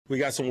We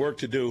got some work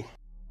to do.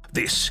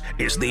 This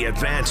is the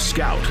Advanced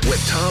Scout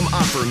with Tom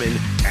Offerman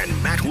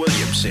and Matt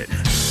Williamson.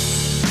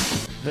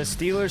 The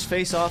Steelers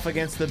face off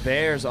against the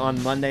Bears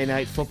on Monday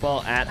Night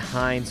Football at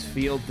Heinz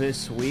Field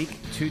this week.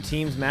 Two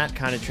teams, Matt,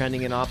 kind of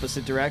trending in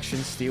opposite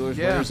directions. Steelers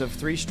winners of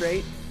 3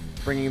 straight,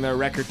 bringing their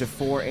record to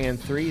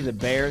 4-3. The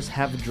Bears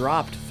have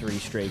dropped 3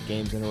 straight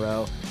games in a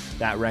row.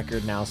 That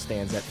record now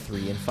stands at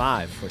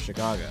 3-5 for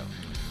Chicago.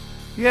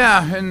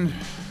 Yeah, and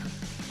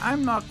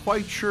I'm not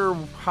quite sure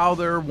how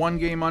they're 1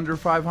 game under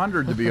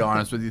 500, to be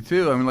honest with you,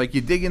 too. I mean, like,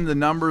 you dig into the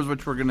numbers,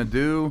 which we're going to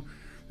do,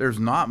 there's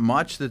not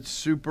much that's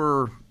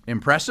super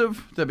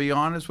impressive, to be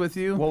honest with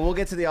you. Well, we'll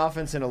get to the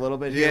offense in a little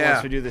bit here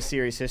once we do the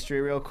series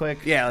history real quick.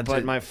 Yeah,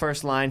 but my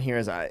first line here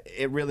is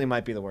it really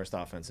might be the worst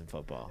offense in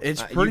football.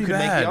 It's pretty bad. You can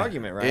make the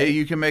argument, right? Yeah,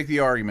 you can make the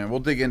argument. We'll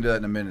dig into that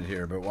in a minute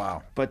here, but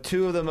wow. But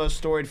 2 of the most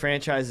storied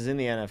franchises in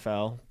the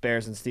NFL,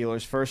 Bears and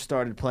Steelers, first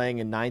started playing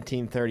in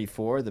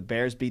 1934. The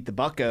Bears beat the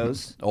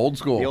Buccos. Old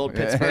school. The old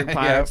Pittsburgh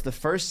Pirates. The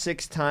first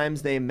 6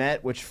 times they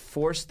met, which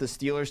forced the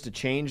Steelers to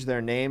change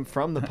their name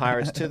from the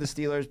Pirates to the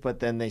Steelers, but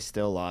then they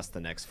still lost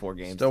the next 4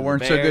 games. Still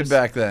weren't so good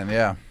back then,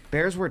 yeah.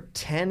 Bears were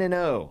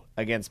 10-0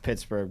 against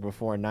Pittsburgh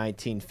before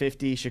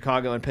 1950.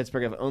 Chicago and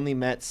Pittsburgh have only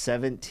met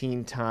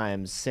 17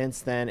 times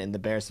since then, and the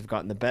Bears have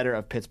gotten the better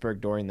of Pittsburgh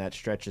during that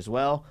stretch as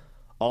well.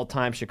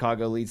 All-time,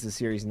 Chicago leads the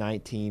series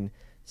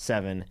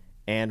 19-7-1,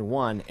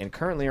 and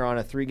currently are on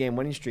a 3-game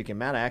winning streak. And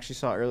Matt, I actually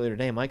saw earlier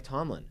today, Mike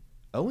Tomlin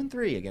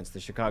 0-3 against the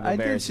Chicago Bears.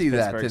 I did see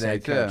that today,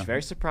 too.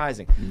 Very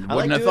surprising.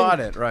 Wouldn't have thought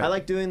it, right? I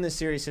like doing this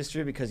series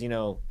history because,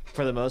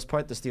 for the most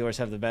part, the Steelers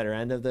have the better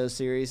end of those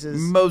series.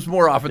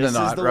 More often than not,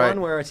 right? This is the one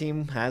where a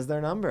team has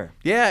their number.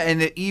 Yeah,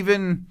 and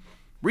even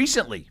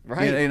recently,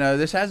 right?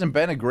 This hasn't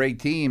been a great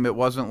team. It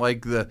wasn't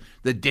like the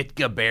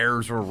Ditka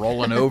Bears were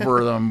rolling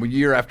over them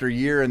year after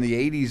year in the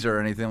 80s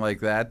or anything like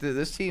that.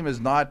 This team has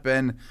not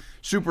been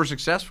super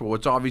successful.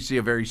 It's obviously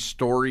a very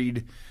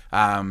storied,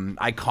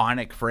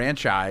 iconic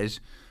franchise.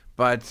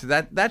 But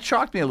that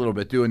shocked me a little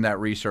bit doing that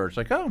research.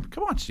 Like, oh,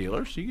 come on,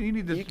 Steelers. You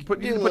need to put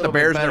the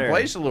Bears in their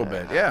place a little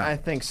bit. Yeah, I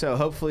think so.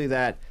 Hopefully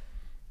that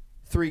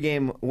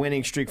 3-game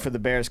winning streak for the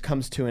Bears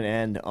comes to an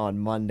end on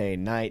Monday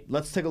night.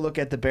 Let's take a look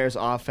at the Bears'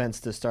 offense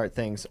to start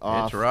things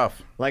off. It's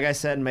rough. Like I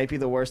said, might be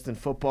the worst in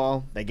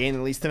football. They gain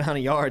the least amount of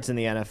yards in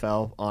the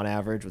NFL on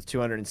average with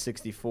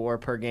 264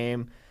 per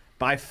game.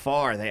 By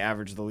far, they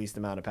average the least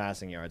amount of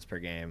passing yards per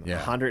game,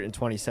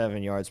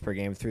 127 yards per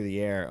game through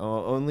the air.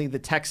 Only the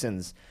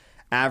Texans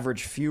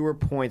average fewer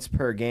points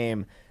per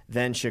game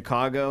than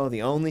Chicago.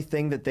 The only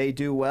thing that they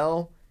do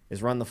well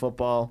is run the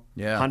football.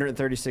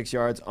 136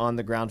 yards on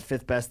the ground,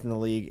 5th best in the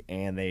league,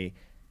 and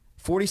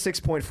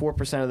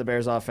 46.4% of the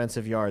Bears'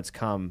 offensive yards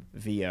come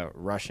via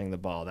rushing the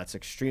ball. That's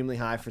extremely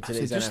high for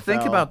today's NFL. Just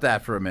think about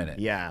that for a minute.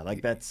 Yeah,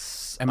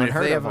 that's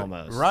unheard of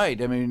almost.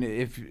 Right. I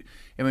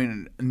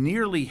mean,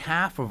 nearly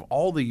half of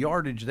all the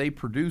yardage they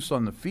produce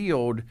on the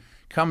field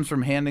comes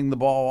from handing the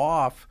ball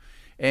off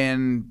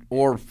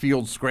or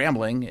field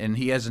scrambling, and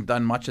he hasn't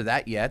done much of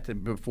that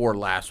yet before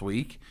last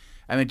week.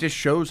 I mean, it just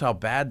shows how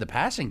bad the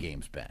passing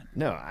game's been.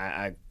 No,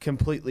 I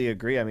completely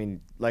agree. I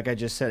mean, like I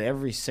just said,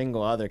 every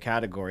single other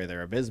category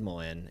they're abysmal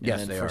in. Yes,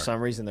 and they for are. some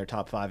reason, they're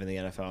top 5 in the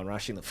NFL in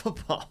rushing the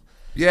football.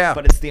 Yeah.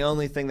 But it's the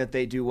only thing that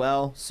they do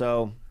well,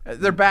 so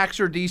their backs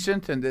are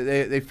decent, and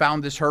they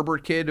found this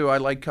Herbert kid who I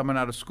like coming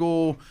out of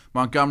school.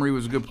 Montgomery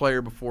was a good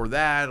player before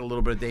that. A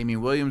little bit of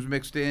Damian Williams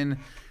mixed in.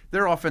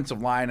 Their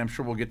offensive line, I'm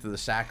sure we'll get to the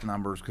sack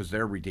numbers because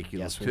they're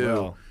ridiculous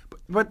too.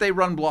 But they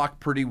run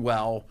block pretty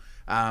well.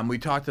 We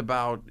talked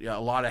about a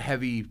lot of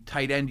heavy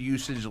tight end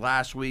usage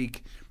last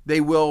week. They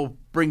will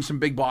bring some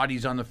big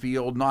bodies on the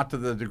field, not to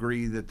the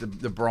degree that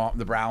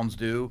the Browns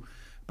do.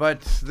 But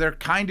they're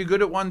kind of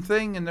good at one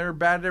thing, and they're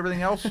bad at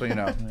everything else, so,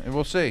 and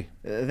we'll see.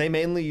 They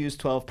mainly use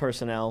 12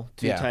 personnel,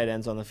 2 tight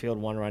ends on the field,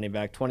 1 running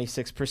back.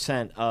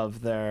 26%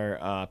 of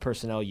their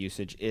personnel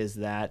usage is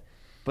that.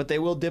 But they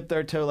will dip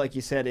their toe, like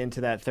you said,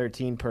 into that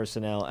 13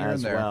 personnel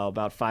as well,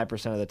 about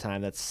 5% of the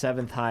time. That's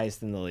 7th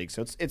highest in the league.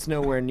 So it's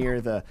nowhere near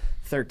the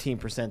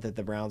 13% that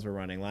the Browns were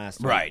running last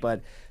week.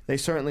 But they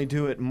certainly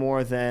do it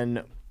more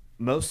than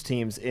most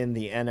teams in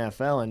the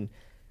NFL. And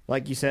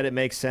like you said, it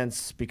makes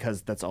sense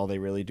because that's all they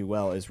really do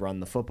well is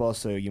run the football.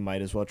 So you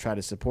might as well try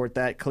to support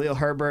that. Khalil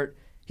Herbert,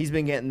 he's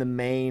been getting the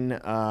main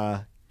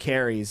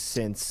carries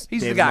since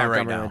David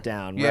Montgomery went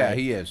down. Yeah,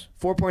 he is.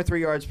 4.3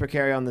 yards per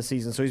carry on the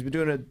season, so he's been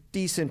doing a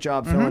decent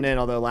job filling in,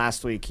 although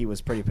last week he was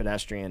pretty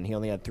pedestrian. He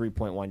only had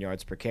 3.1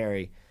 yards per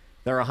carry.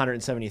 There are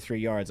 173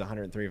 yards.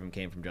 103 of them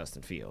came from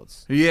Justin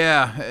Fields.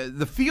 Yeah,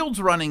 the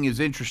Fields running is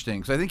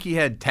interesting because I think he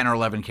had 10 or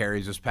 11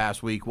 carries this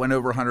past week, went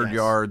over 100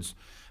 yards.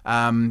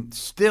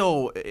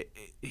 Still,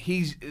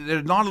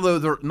 not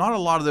a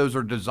lot of those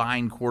are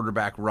designed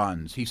quarterback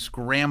runs. He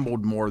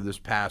scrambled more this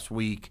past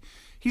week.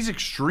 He's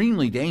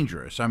extremely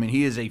dangerous. I mean,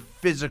 he is a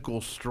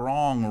physical,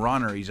 strong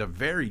runner. He's a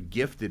very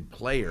gifted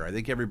player. I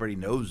think everybody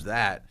knows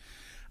that.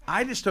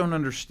 I just don't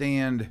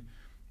understand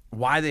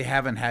why they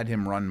haven't had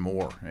him run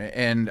more.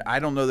 And I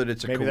don't know that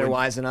it's a maybe they're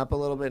wising up a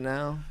little bit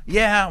now.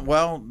 Yeah,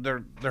 well,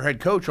 their head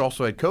coach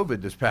also had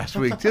COVID this past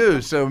week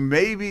too, so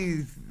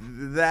maybe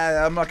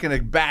that I'm not going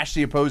to bash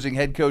the opposing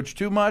head coach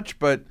too much,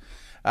 but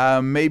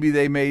maybe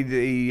they made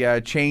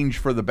a change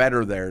for the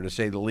better there, to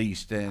say the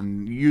least,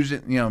 and use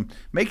it,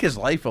 make his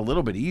life a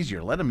little bit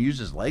easier. Let him use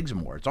his legs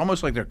more. It's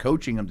almost like they're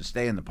coaching him to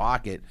stay in the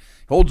pocket.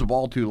 He holds the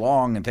ball too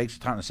long and takes a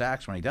ton of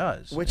sacks when he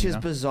does. Which is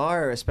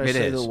bizarre,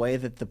 especially the way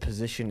that the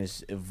position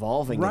is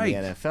evolving in the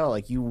NFL.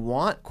 Like, you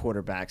want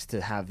quarterbacks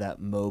to have that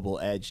mobile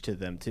edge to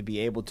them, to be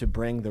able to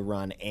bring the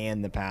run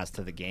and the pass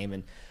to the game.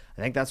 And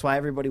I think that's why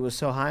everybody was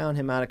so high on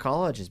him out of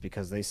college, is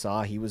because they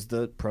saw he was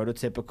the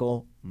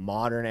prototypical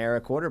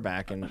modern-era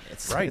quarterback, and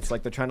it's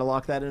like they're trying to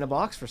lock that in a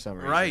box for some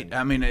reason. Right.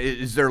 I mean,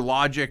 is there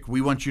logic? We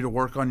want you to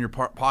work on your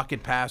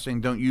pocket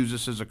passing. Don't use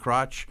this as a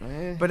crutch.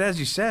 But as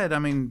you said, I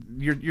mean,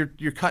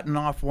 you're cutting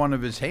off one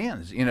of his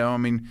hands. I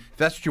mean, if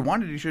that's what you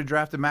wanted, you should have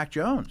drafted Mac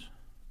Jones.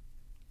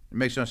 It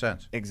makes no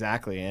sense.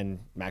 Exactly, and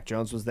Mac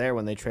Jones was there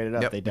when they traded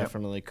up. They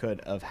definitely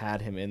could have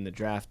had him in the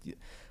draft.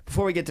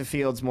 Before we get to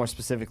Fields more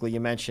specifically, you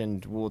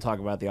mentioned, we'll talk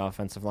about the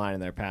offensive line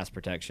and their pass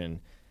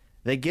protection.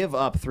 They give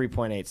up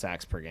 3.8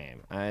 sacks per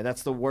game.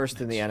 That's the worst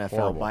in the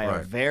NFL by a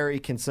very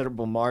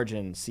considerable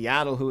margin.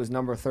 Seattle, who is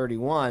number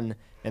 31,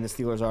 and the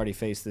Steelers already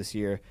faced this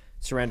year,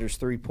 surrenders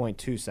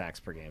 3.2 sacks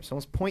per game. So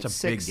almost 0.6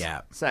 it's a big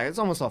gap. Sack. It's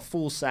almost a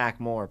full sack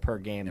more per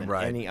game than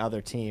any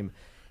other team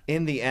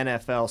in the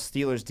NFL.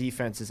 Steelers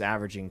defense is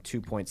averaging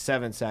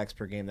 2.7 sacks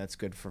per game. That's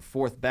good for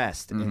fourth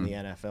best in the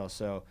NFL.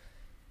 So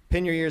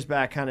pin your ears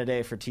back kind of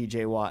day for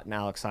T.J. Watt and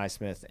Alex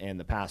Highsmith and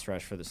the pass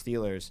rush for the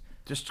Steelers.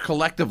 Just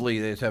collectively,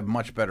 they have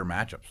much better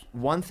matchups.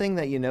 One thing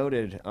that you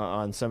noted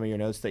on some of your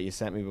notes that you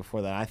sent me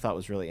before that I thought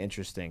was really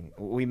interesting.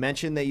 We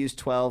mentioned they use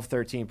 12,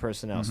 13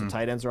 personnel, so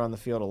tight ends are on the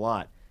field a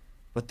lot.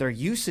 But their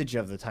usage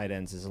of the tight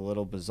ends is a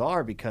little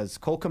bizarre, because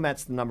Cole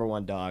Kmet's the number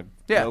one dog.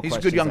 Yeah, he's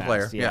a good young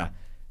player. Yeah.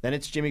 Then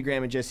it's Jimmy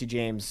Graham and Jesse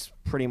James,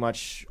 pretty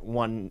much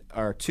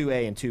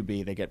 2A and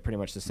 2B. They get pretty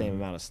much the same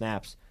amount of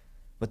snaps.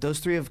 But those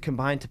three have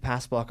combined to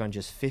pass block on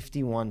just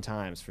 51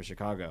 times for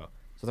Chicago.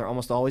 So they're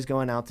almost always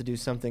going out to do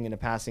something in a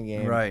passing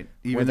game. Right.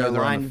 Even though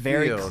their line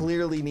very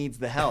clearly needs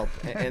the help,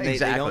 and they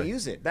don't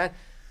use it.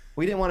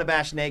 We didn't want to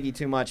bash Nagy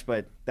too much,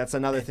 but that's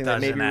another thing that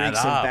maybe reeks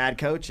of bad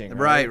coaching.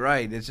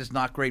 Right. It's just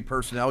not great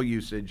personnel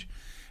usage.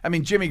 I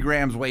mean, Jimmy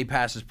Graham's way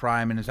past his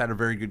prime and has had a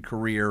very good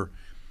career.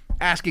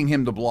 Asking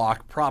him to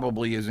block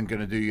probably isn't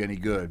going to do you any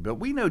good. But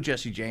we know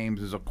Jesse James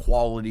is a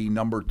quality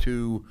number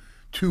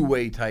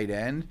two-way tight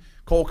end.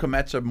 Cole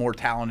Kmet's a more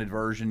talented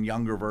version,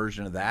 younger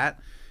version of that.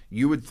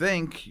 You would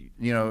think,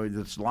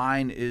 this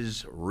line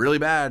is really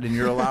bad and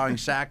you're allowing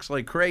sacks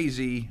like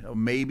crazy.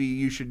 Maybe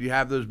you should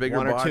have those bigger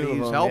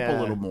bodies help a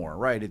little more.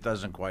 Right, it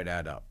doesn't quite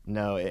add up.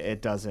 No,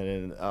 it doesn't.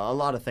 And a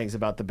lot of things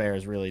about the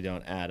Bears really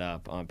don't add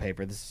up on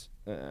paper.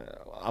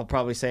 I'll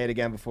probably say it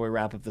again before we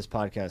wrap up this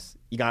podcast.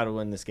 You got to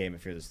win this game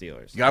if you're the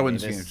Steelers. You got to win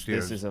this game if you're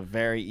the Steelers. This is a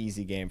very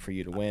easy game for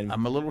you to win.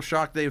 I'm a little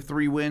shocked they have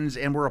 3 wins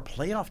and we're a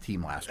playoff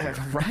team last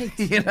week. Right.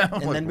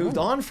 And then moved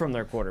on from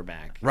their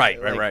quarterback. Right.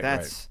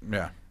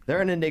 Yeah.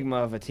 They're an enigma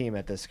of a team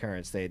at this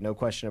current state. No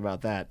question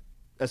about that.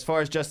 As far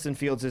as Justin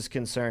Fields is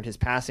concerned, his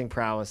passing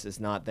prowess is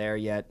not there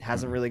yet.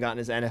 Hasn't really gotten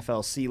his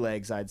NFL sea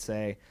legs, I'd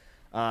say.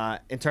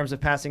 In terms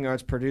of passing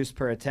yards produced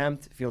per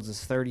attempt, Fields is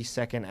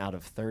 32nd out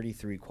of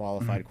 33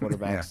 qualified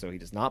quarterbacks, so he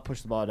does not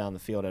push the ball down the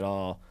field at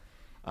all.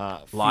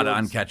 A lot of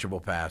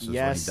uncatchable passes when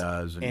he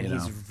does. And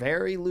he's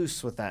very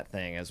loose with that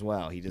thing as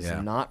well. He does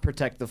not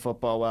protect the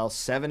football well.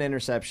 7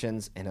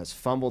 interceptions and has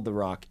fumbled the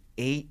rock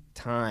 8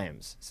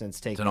 times since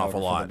taking over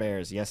for the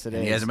Bears. Yes, it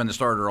is. He hasn't been the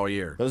starter all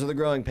year. Those are the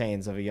growing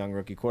pains of a young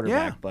rookie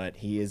quarterback, but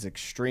he is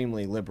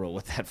extremely liberal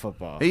with that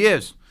football. He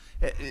is.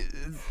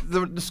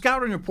 The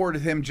scouting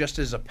reported him just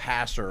as a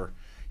passer.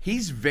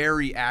 He's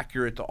very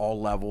accurate to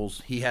all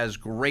levels. He has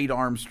great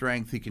arm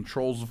strength. He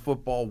controls the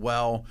football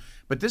well.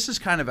 But this is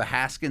kind of a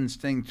Haskins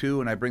thing,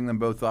 too, and I bring them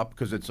both up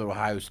because it's an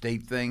Ohio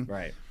State thing.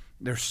 Right.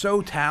 They're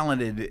so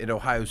talented at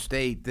Ohio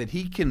State that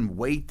he can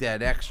wait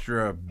that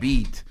extra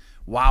beat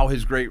while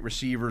his great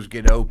receivers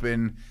get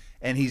open,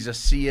 and he's a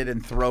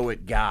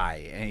see-it-and-throw-it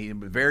guy.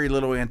 And very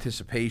little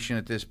anticipation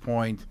at this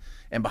point.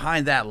 And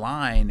behind that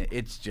line,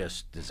 it's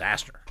just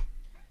disaster.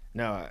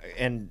 No,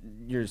 and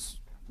you're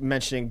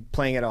mentioning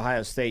playing at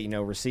Ohio State,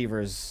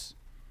 receivers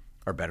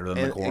are better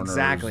than the corners.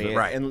 Exactly.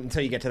 Right. And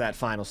until you get to that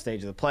final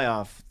stage of the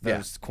playoff,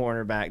 those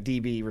cornerback,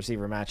 DB,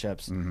 receiver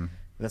matchups,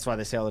 that's why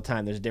they say all the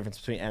time there's a difference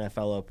between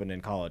NFL Open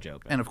and College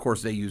Open. And, of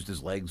course, they used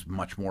his legs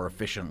much more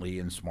efficiently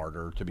and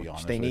smarter, to be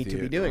honest with you. They need to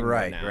be doing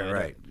right now.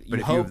 Right. But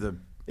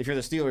if you're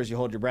the Steelers, you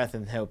hold your breath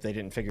and hope they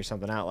didn't figure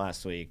something out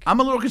last week. I'm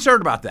a little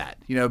concerned about that,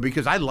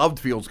 because I loved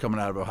Fields coming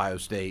out of Ohio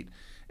State.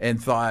 And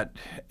thought,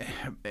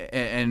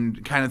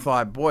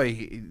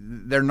 boy,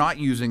 they're not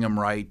using him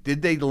right.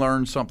 Did they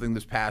learn something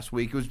this past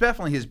week? It was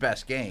definitely his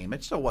best game.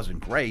 It still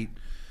wasn't great.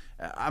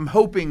 I'm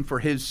hoping for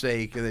his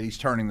sake that he's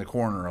turning the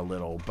corner a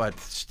little, but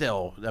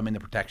still, the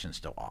protection's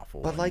still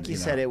awful. But like you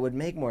said, it would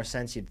make more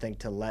sense, you'd think,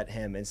 to let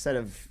him, instead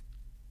of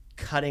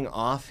cutting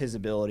off his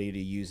ability to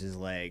use his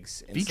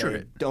legs and Feature say,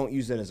 it. don't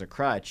use it as a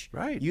crutch.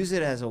 Right. Use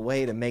it as a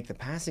way to make the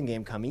passing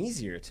game come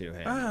easier to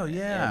him. Oh,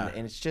 yeah.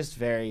 And it's just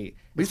very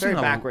We've seen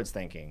backwards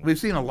thinking. We've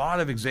seen a lot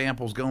of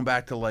examples going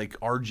back to like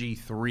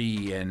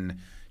RG3, and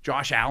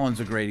Josh Allen's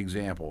a great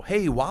example.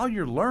 Hey, while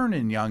you're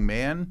learning, young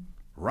man,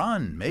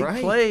 run, make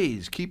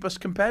plays, keep us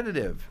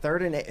competitive.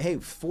 3rd and 8. Hey,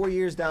 4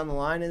 years down the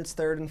line, and it's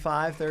 3rd and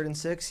 5, 3rd and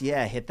 6.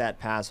 Yeah, hit that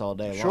pass all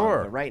day long.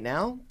 Sure. But right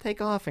now,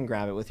 take off and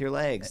grab it with your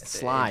legs.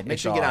 Slide. Make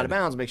sure you get out of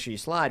bounds. Make sure you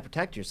slide.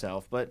 Protect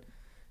yourself. But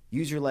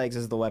use your legs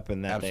as the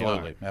weapon that they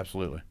are.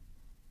 Absolutely.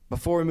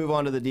 Before we move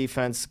on to the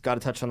defense, got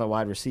to touch on the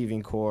wide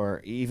receiving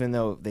core, even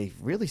though they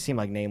really seem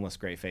like nameless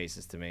great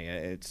faces to me.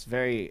 It's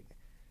very...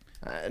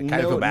 kind of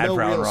feel bad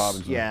for Allen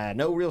Robinson. Yeah,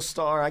 no real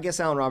star. I guess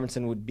Allen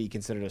Robinson would be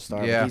considered a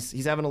star. Yeah. But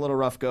he's having a little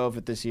rough go of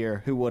it this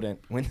year. Who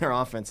wouldn't? When their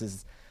offense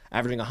is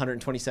averaging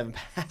 127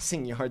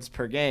 passing yards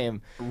per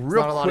game, there's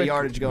not a lot of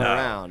yardage going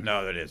around.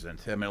 No, it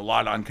isn't. I mean, a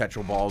lot of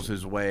uncatchable balls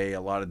his way,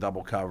 a lot of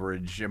double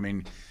coverage. I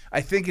mean,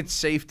 I think it's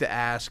safe to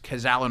ask,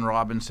 has Allen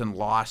Robinson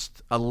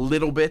lost a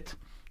little bit?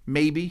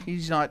 Maybe.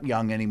 He's not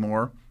young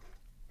anymore.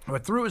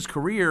 But through his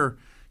career,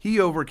 he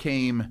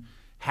overcame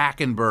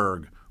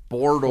Hackenberg,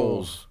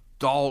 Bortles,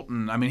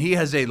 Dalton. I mean, he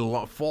has a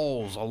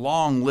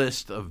long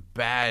list of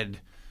bad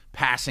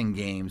passing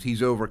games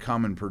he's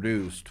overcome and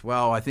produced.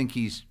 Well, I think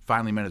he's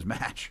finally met his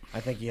match.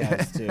 I think he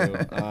has too.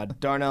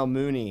 Darnell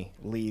Mooney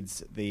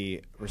leads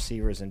the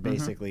receivers in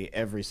basically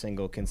every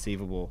single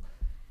conceivable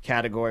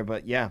category.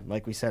 But yeah,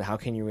 like we said, how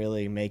can you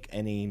really make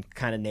any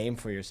kind of name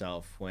for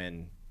yourself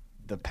when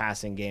the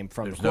passing game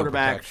from the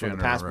quarterback, from the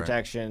pass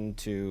protection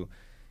to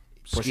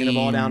pushing the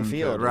ball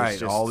downfield, is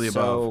just all the above.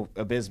 So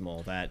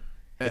abysmal that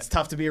it's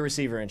tough to be a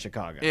receiver in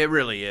Chicago. It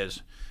really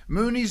is.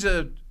 Mooney's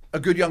a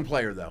good young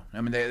player, though.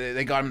 I mean,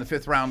 they got him in the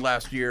 5th round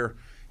last year.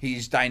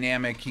 He's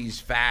dynamic. He's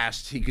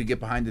fast. He could get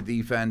behind the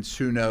defense.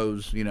 Who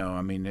knows? You know,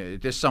 I mean,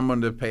 just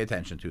someone to pay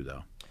attention to,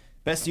 though.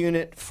 Best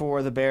unit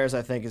for the Bears,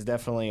 I think, is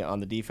definitely on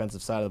the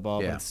defensive side of the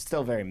ball, but it's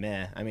still very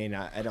meh. I mean,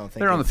 I don't think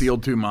they're on the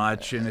field too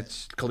much, and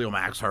it's Khalil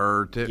Mack's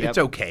hurt. It's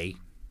okay.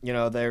 You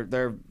know,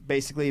 they're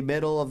basically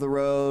middle of the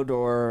road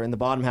or in the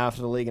bottom half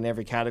of the league in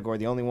every category.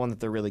 The only one that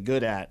they're really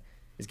good at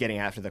is getting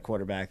after the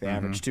quarterback. They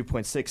average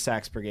 2.6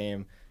 sacks per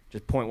game,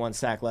 just 0.1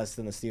 sack less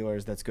than the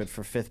Steelers. That's good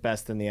for 5th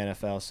best in the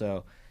NFL.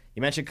 So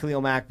you mentioned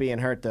Khalil Mack being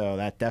hurt, though.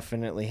 That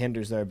definitely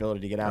hinders their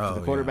ability to get after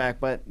the quarterback.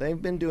 But they've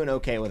been doing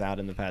okay without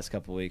him the past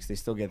couple of weeks. They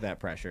still get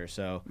that pressure.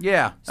 So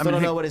still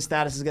don't know what his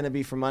status is going to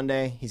be for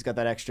Monday. He's got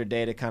that extra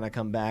day to kind of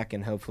come back,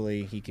 and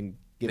hopefully he can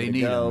give it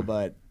a go.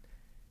 But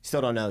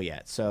still don't know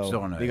yet.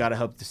 So we got to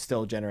hope to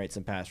still generate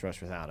some pass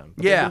rush without him.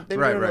 But they've been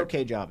doing an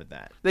okay job at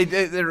that.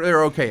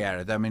 They're okay at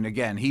it. I mean,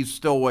 again, he's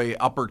still a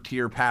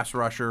upper-tier pass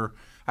rusher.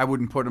 I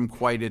wouldn't put him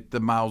quite at the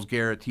Myles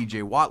Garrett,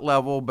 T.J. Watt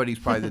level, but he's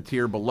probably the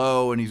tier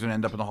below, and he's going to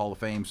end up in the Hall of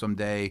Fame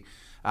someday.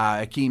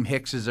 Akeem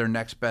Hicks is their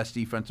next best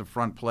defensive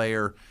front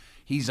player.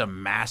 He's a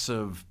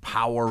massive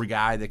power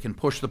guy that can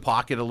push the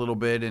pocket a little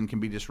bit and can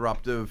be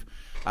disruptive.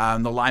 The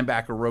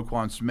linebacker,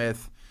 Roquan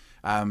Smith,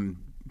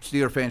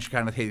 Steeler fans should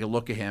kind of take a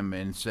look at him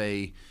and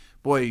say,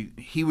 boy,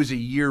 he was a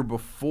year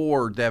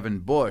before Devin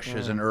Bush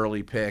as an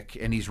early pick,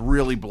 and he's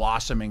really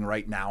blossoming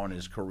right now in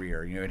his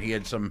career. You know, and he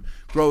had some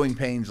growing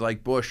pains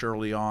like Bush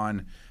early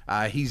on.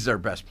 He's their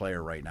best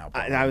player right now.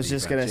 I was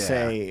just going to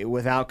say,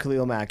 without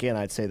Khalil Mack in,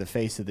 I'd say the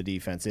face of the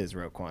defense is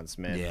Roquan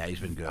Smith. Yeah, he's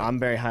been good. I'm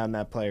very high on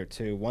that player,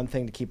 too. One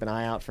thing to keep an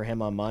eye out for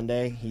him on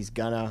Monday, he's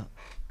going to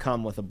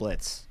come with a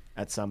blitz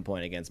at some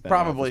point against Ben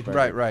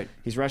Roethlisberger. Right.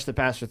 He's rushed the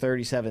passer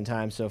 37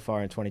 times so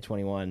far in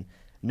 2021.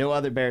 No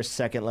other Bears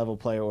second-level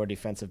player or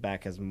defensive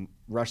back has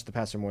rushed the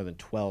passer more than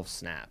 12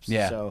 snaps.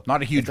 Yeah, so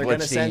not a huge blitz team. If they're going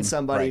to send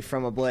somebody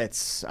from a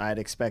blitz, I'd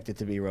expect it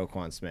to be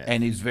Roquan Smith.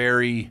 And he's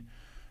very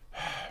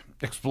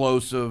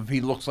explosive.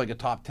 He looks like a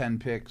top 10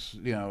 picks,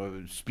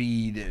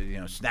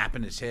 speed,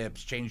 snapping his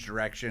hips, change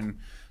direction.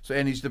 So,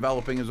 and he's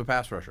developing as a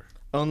pass rusher.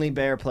 Only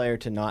Bear player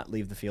to not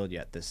leave the field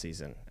yet this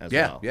season as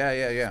well.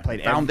 Yeah.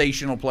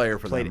 Foundational player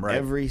for them, right? Played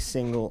every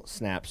single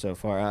snap so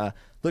far.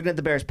 Looking at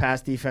the Bears'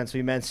 pass defense,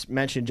 we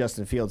mentioned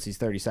Justin Fields. He's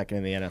 32nd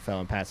in the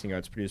NFL in passing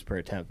yards produced per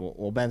attempt.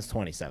 Well, Ben's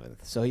 27th,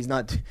 so he's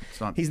not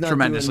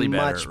tremendously doing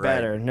much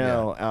better. Right?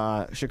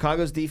 No,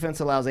 Chicago's defense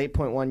allows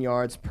 8.1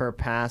 yards per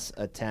pass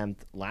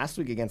attempt. Last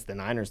week against the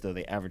Niners, though,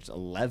 they averaged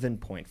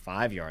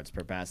 11.5 yards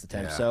per pass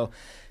attempt. Yeah. So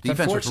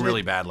defense was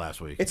really bad last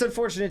week. It's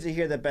unfortunate to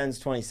hear that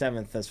Ben's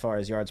 27th as far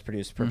as yards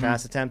produced per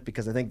pass attempt,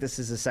 because I think this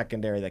is a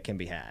secondary that can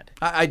be had.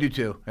 I do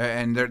too,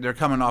 and they're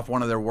coming off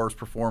one of their worst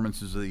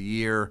performances of the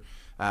year.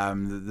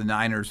 The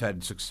Niners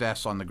had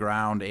success on the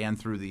ground and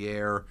through the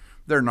air.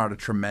 They're not a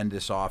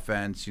tremendous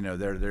offense. They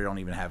don't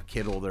even have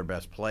Kittle, their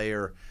best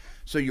player.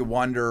 So you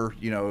wonder,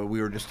 we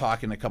were just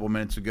talking a couple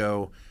minutes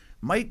ago,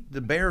 might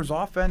the Bears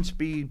offense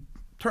be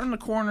turning the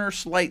corner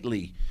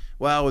slightly?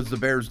 Well, has the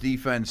Bears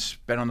defense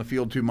been on the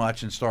field too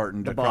much and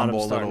starting to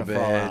crumble a little bit,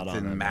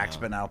 and Mac's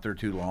been out there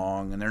too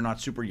long, and they're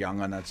not super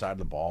young on that side of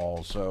the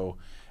ball. So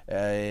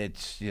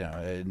It's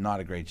not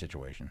a great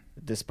situation.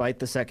 Despite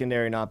the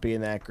secondary not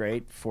being that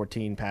great,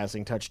 14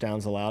 passing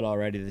touchdowns allowed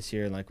already this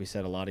year, and like we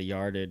said, a lot of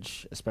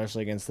yardage,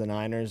 especially against the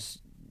Niners.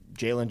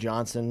 Jalen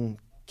Johnson,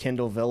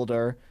 Kendall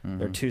Vilder,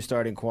 their 2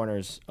 starting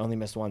corners, only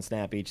missed 1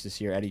 snap each this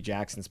year. Eddie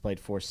Jackson's played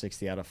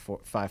 460 out of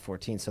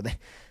 514, so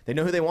they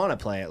know who they want to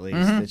play at least.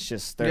 It's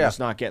just they're just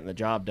not getting the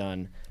job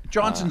done.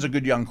 Johnson's a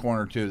good young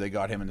corner too. They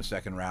got him in the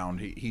second round.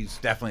 He's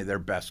definitely their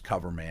best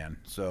cover man.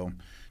 So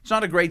it's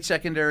not a great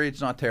secondary.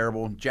 It's not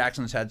terrible.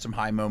 Jackson's had some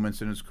high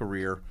moments in his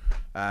career.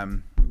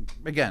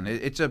 Again,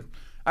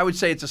 I would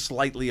say it's a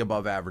slightly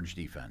above average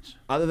defense.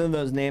 Other than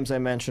those names I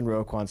mentioned,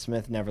 Roquan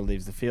Smith never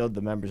leaves the field.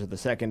 The members of the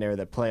secondary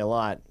that play a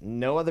lot.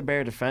 No other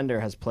Bear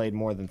defender has played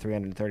more than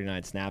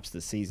 339 snaps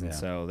this season,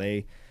 so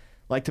they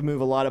like to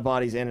move a lot of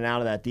bodies in and out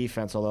of that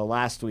defense, although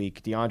last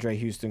week, DeAndre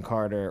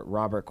Houston-Carter,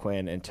 Robert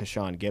Quinn, and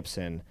Tashawn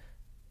Gibson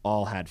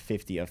all had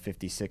 50 of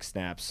 56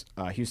 snaps.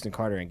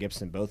 Houston-Carter and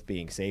Gibson both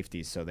being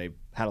safeties, so they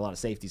had a lot of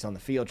safeties on the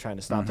field trying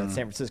to stop that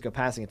San Francisco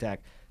passing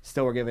attack.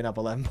 Still were giving up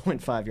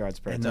 11.5 yards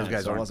per attempt, those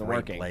guys so it aren't wasn't great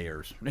working.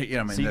 Players. So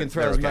you can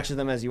throw as much of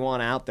them as you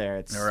want out there.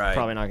 It's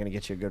probably not going to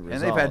get you a good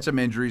result. And they've had some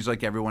injuries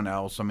like everyone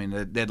else. I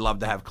mean, they'd love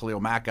to have Khalil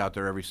Mack out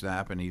there every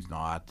snap, and he's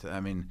not. I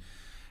mean,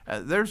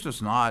 there's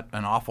just not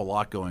an awful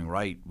lot going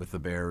right with the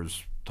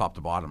Bears top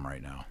to bottom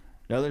right now.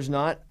 No, there's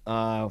not.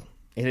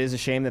 It is a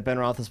shame that Ben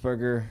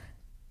Roethlisberger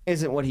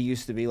isn't what he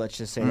used to be, let's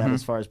just say that,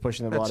 as far as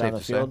pushing the ball down the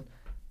field.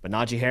 But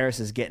Najee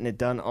Harris is getting it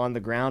done on the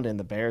ground, and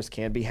the Bears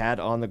can be had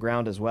on the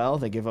ground as well.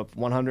 They give up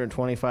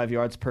 125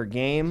 yards per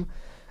game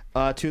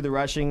to the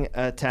rushing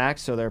attack,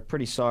 so they're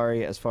pretty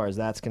sorry as far as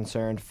that's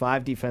concerned.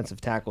 5 defensive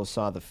tackles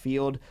saw the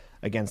field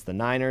against the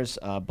Niners.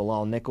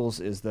 Bilal Nichols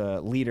is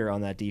the leader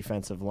on that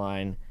defensive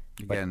line.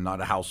 Again, not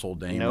a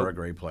household name or a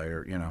great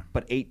player,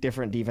 But 8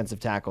 different defensive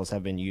tackles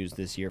have been used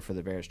this year for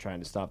the Bears trying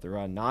to stop the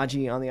run.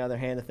 Najee, on the other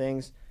hand of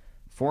things,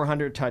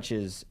 400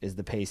 touches is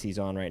the pace he's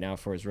on right now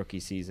for his rookie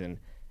season,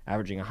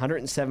 averaging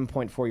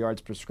 107.4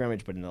 yards per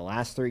scrimmage, but in the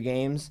last 3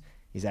 games,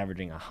 he's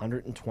averaging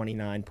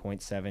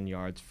 129.7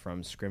 yards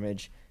from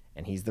scrimmage,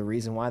 and he's the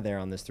reason why they're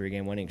on this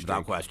 3-game winning streak.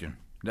 Without question.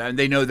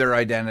 They know their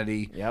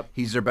identity. Yep.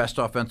 He's their best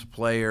offensive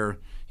player.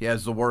 He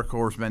has the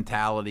workhorse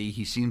mentality.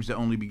 He seems to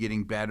only be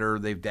getting better.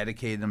 They've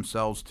dedicated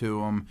themselves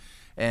to him.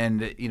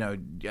 And,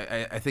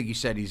 I think he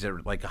said he's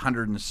at like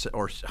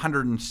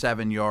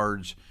 107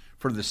 yards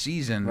for the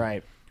season.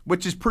 Right.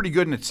 Which is pretty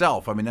good in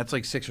itself. I mean, that's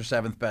like 6th or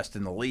 7th best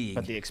in the league.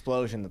 But the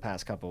explosion the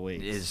past couple of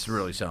weeks is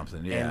really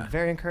something, yeah. And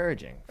very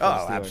encouraging for the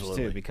Steelers,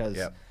 absolutely. too, because,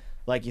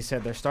 like you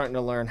said, they're starting to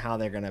learn how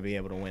they're going to be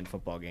able to win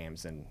football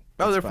games. And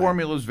their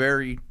formula is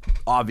very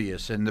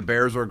obvious, and the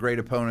Bears are a great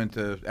opponent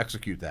to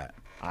execute that.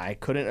 I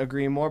couldn't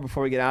agree more.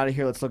 Before we get out of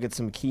here, let's look at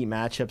some key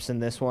matchups in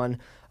this one.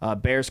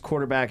 Bears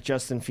quarterback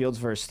Justin Fields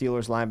versus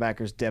Steelers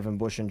linebackers Devin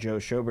Bush and Joe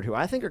Schobert, who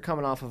I think are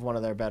coming off of one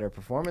of their better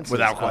performances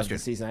without of question the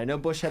season. I know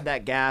Bush had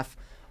that gaffe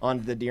on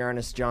the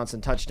Dearness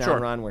Johnson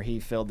touchdown run where he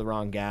filled the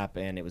wrong gap,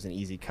 and it was an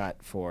easy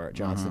cut for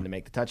Johnson to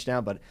make the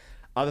touchdown. But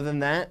other than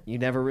that, you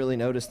never really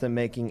noticed them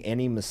making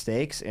any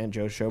mistakes, and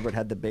Joe Schobert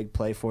had the big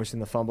play forcing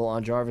the fumble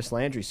on Jarvis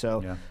Landry.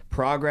 So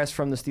progress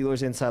from the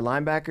Steelers inside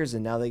linebackers,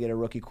 and now they get a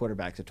rookie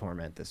quarterback to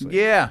torment this week.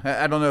 Yeah,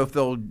 I don't know if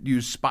they'll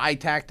use spy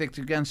tactics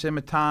against him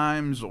at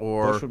times,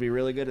 or Bush would be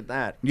really good at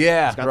that.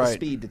 Yeah, he's got the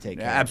speed to take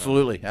care of him.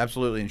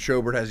 Absolutely. And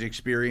Schobert has the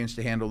experience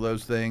to handle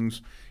those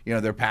things.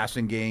 Their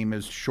passing game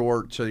is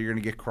short, so you're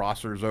going to get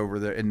crossers over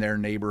there in their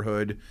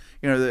neighborhood.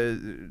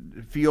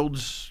 The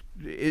Fields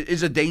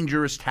is a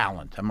dangerous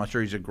talent. I'm not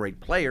sure he's a great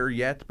player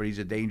yet, but he's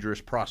a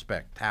dangerous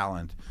prospect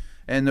talent.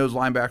 And those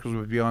linebackers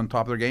would be on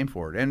top of their game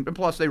for it. And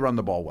plus, they run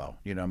the ball well.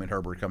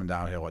 Herbert coming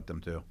downhill at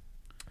them, too.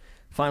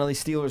 Finally,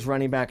 Steelers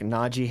running back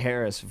Najee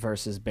Harris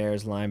versus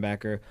Bears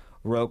linebacker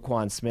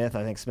Roquan Smith.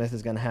 I think Smith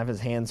is going to have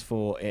his hands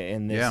full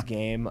in this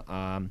game.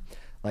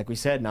 Like we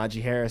said,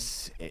 Najee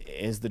Harris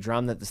is the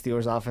drum that the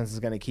Steelers offense is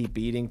going to keep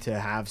beating to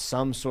have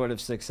some sort of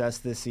success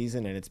this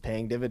season, and it's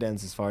paying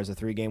dividends as far as a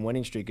 3-game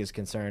winning streak is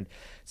concerned.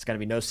 It's going to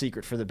be no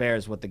secret for the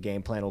Bears what the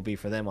game plan will be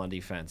for them on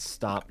defense.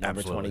 Stop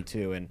number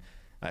 22, and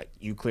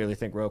you clearly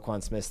think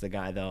Roquan Smith's the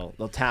guy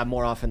they'll tab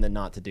more often than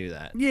not to do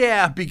that.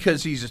 Yeah,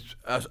 because he's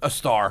a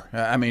star.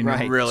 I mean,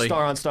 really.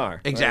 Star on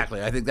star. Exactly.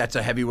 Right? I think that's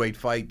a heavyweight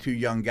fight. 2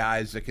 young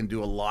guys that can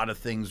do a lot of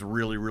things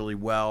really, really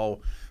well.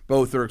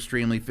 Both are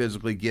extremely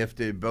physically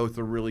gifted. Both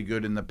are really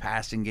good in the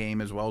passing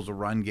game as well as the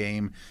run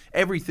game.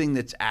 Everything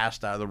that's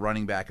asked out of the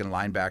running back and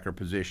linebacker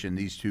position,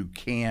 these 2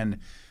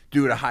 can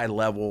do at a high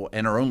level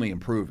and are only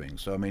improving.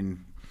 So,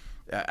 I'm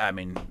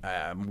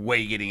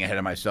way getting ahead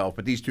of myself,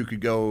 but these 2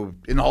 could go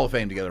in the Hall of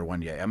Fame together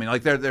one day. I mean,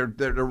 like their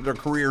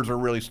careers are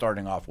really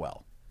starting off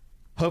well.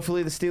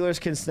 Hopefully the Steelers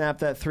can snap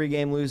that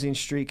 3-game losing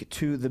streak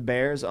to the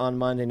Bears on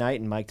Monday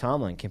night, and Mike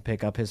Tomlin can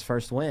pick up his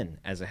first win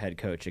as a head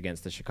coach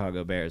against the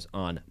Chicago Bears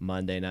on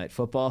Monday Night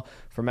Football.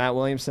 For Matt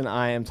Williamson,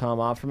 I am Tom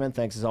Offerman.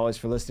 Thanks as always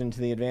for listening to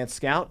the Advanced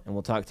Scout, and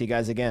we'll talk to you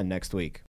guys again next week.